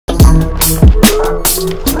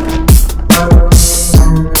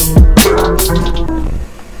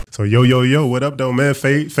So yo, what up though, man?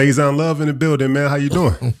 Faizon Love in the building, man. How you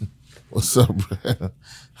doing? What's up, bro?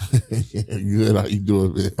 Good. How you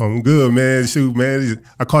doing, man? I'm good, man. Shoot, man.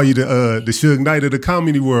 I call you the Suge Knight of the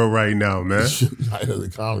comedy world right now, man. Suge Knight of the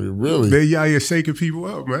comedy, really? Man, you out here shaking people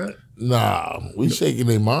up, man. Nah, we shaking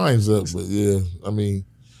their minds up, but yeah, I mean,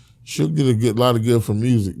 Suge did a lot of good for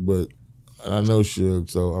music, but I know Suge,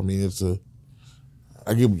 so I mean,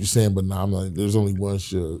 I get what you're saying, but nah, I'm like, there's only one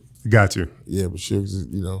Suge. Got you. Yeah, but Suge's,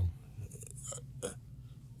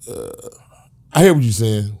 I hear what you're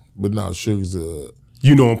saying, but no, Suge's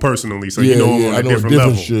you know him personally, so yeah, you know him on a different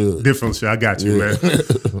level. Suge. Different Suge. I got you, man.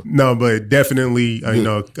 No, but definitely,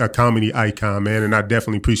 a comedy icon, man, and I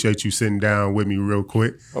definitely appreciate you sitting down with me real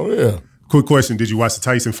quick. Oh, yeah. Quick question. Did you watch the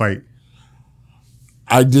Tyson fight?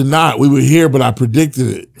 I did not. We were here, but I predicted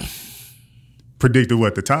it. Predicted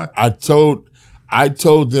what, the tie? I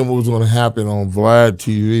told them what was going to happen on Vlad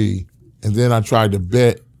TV, and then I tried to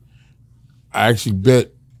bet. I actually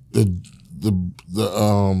bet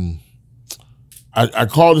I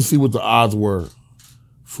called to see what the odds were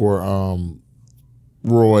for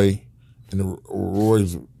Roy, and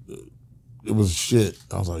Roy's, it was shit.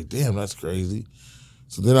 I was like, damn, that's crazy.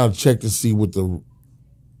 So then I checked to see what the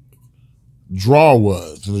draw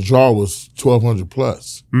was, and the draw was 1,200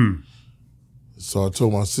 plus. Mm. So I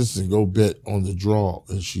told my sister to go bet on the draw,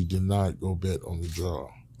 and she did not go bet on the draw.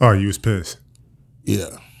 Oh, you was pissed?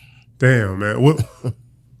 Yeah. Damn, man.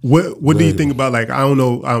 What do you think about, like, I don't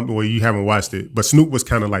know, well, you haven't watched it, but Snoop was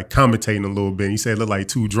kind of like commentating a little bit. He said it looked like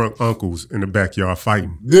two drunk uncles in the backyard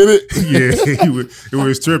fighting. Did it? Yeah, it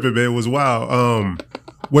was tripping, man. It was wild.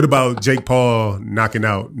 What about Jake Paul knocking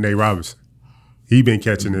out Nate Robinson? He been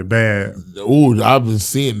catching it bad. Ooh, I've been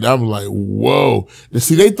seeing that. I'm like, whoa.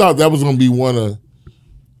 See, they thought that was going to be one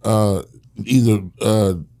of either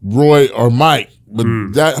Roy or Mike, but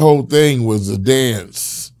that whole thing was a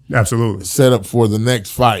dance. Absolutely. Set up for the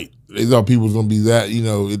next fight. They thought people was going to be that,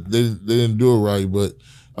 they didn't do it right, but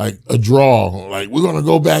like a draw. Like, we're going to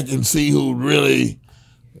go back and see who really,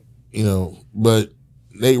 but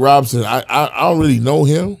Nate Robinson, I don't really know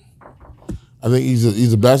him. I think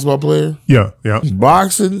he's a basketball player. Yeah.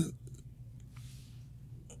 Boxing,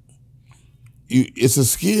 it's a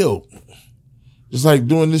skill. Just like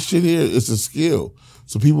doing this shit here, it's a skill.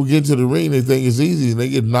 So people get to the ring, they think it's easy, and they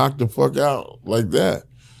get knocked the fuck out like that.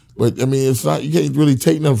 But I mean, it's not. You can't really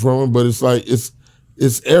take nothing from him. But it's like it's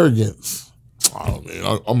arrogance. Oh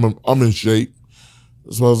man, I'm in shape.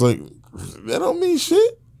 So I was like, that don't mean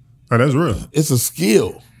shit. Oh, that's real. It's a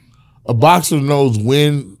skill. A boxer knows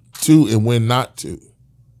when to and when not to.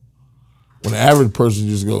 When the average person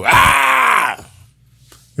just goes, ah!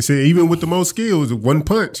 I say, even with the most skills, one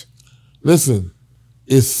punch. Listen,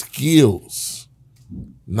 it's skills,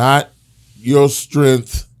 not your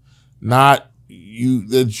strength, not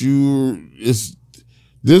it's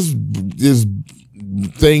this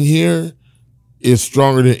thing here is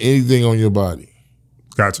stronger than anything on your body.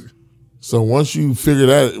 Gotcha. So once a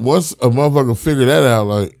motherfucker figure that out,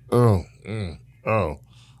 like,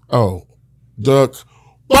 duck,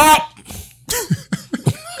 bop.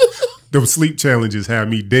 Those sleep challenges had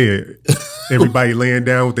me dead. Everybody laying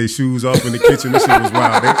down with their shoes off in the kitchen. This shit was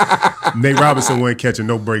wild. Nate Robinson wasn't catching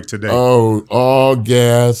no break today. Oh, all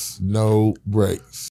gas, no brakes.